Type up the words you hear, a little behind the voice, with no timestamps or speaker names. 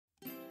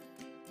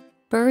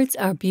Birds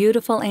are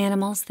beautiful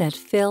animals that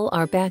fill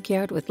our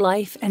backyard with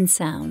life and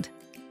sound.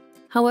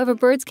 However,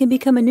 birds can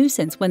become a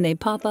nuisance when they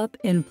pop up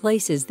in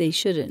places they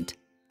shouldn't.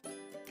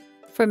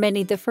 For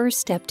many, the first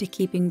step to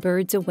keeping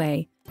birds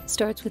away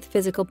starts with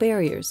physical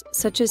barriers,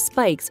 such as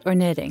spikes or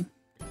netting.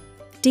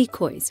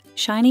 Decoys,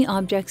 shiny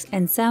objects,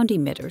 and sound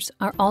emitters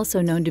are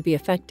also known to be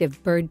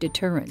effective bird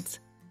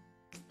deterrents.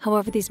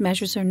 However, these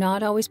measures are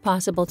not always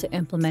possible to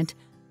implement,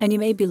 and you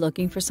may be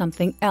looking for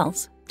something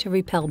else to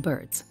repel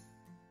birds.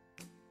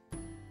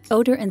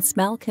 Odor and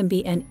smell can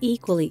be an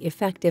equally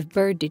effective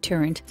bird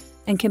deterrent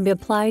and can be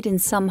applied in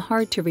some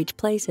hard-to-reach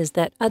places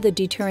that other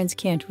deterrents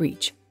can't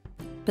reach.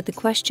 But the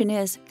question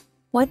is,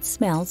 what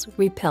smells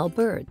repel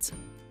birds?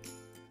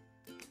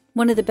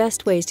 One of the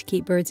best ways to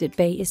keep birds at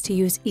bay is to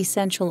use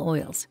essential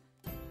oils,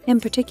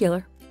 in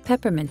particular,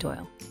 peppermint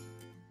oil.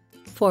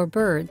 For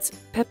birds,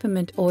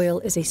 peppermint oil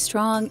is a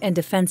strong and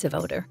defensive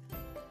odor.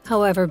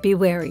 However, be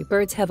wary,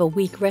 birds have a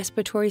weak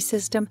respiratory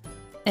system,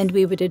 and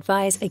we would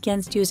advise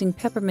against using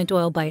peppermint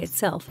oil by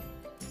itself.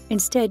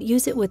 Instead,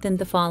 use it within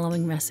the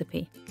following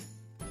recipe.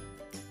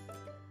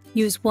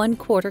 Use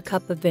 1/4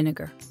 cup of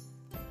vinegar,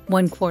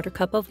 1/4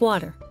 cup of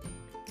water,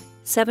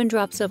 7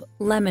 drops of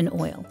lemon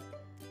oil,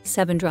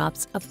 7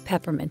 drops of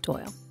peppermint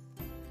oil.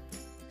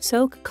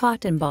 Soak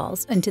cotton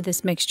balls into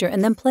this mixture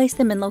and then place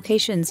them in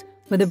locations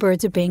where the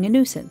birds are being a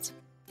nuisance.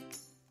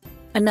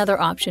 Another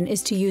option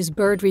is to use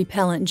bird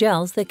repellent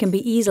gels that can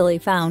be easily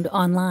found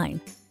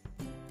online.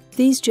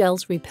 These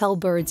gels repel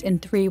birds in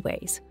 3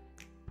 ways: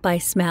 by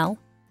smell,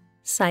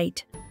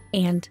 sight,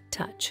 and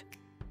touch.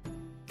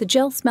 The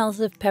gel smells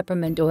of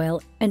peppermint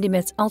oil and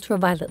emits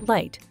ultraviolet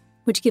light,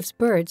 which gives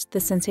birds the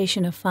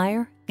sensation of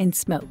fire and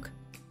smoke.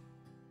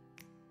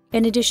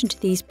 In addition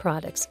to these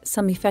products,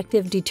 some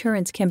effective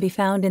deterrents can be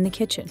found in the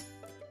kitchen.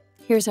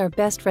 Here's our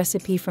best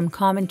recipe from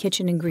common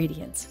kitchen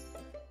ingredients.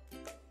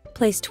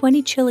 Place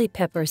 20 chili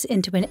peppers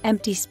into an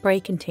empty spray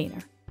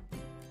container.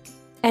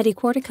 Add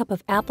 1/4 cup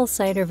of apple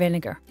cider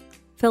vinegar.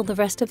 Fill the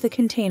rest of the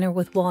container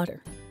with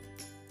water.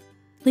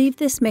 Leave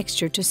this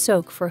mixture to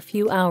soak for a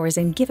few hours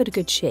and give it a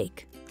good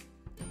shake.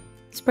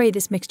 Spray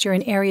this mixture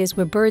in areas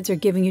where birds are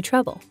giving you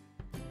trouble.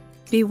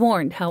 Be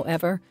warned,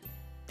 however,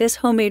 this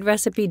homemade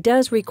recipe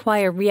does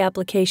require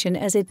reapplication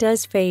as it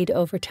does fade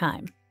over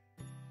time.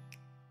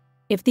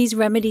 If these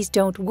remedies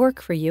don't work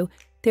for you,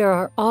 there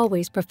are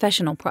always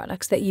professional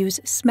products that use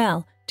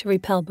smell to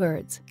repel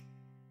birds.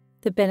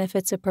 The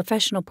benefits of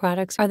professional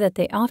products are that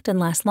they often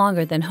last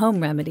longer than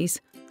home remedies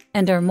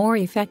and are more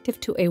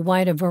effective to a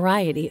wider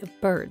variety of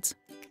birds.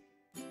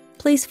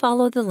 Please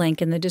follow the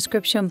link in the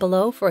description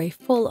below for a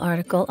full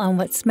article on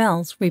what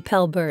smells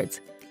repel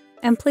birds.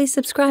 And please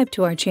subscribe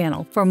to our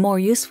channel for more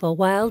useful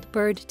wild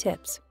bird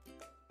tips.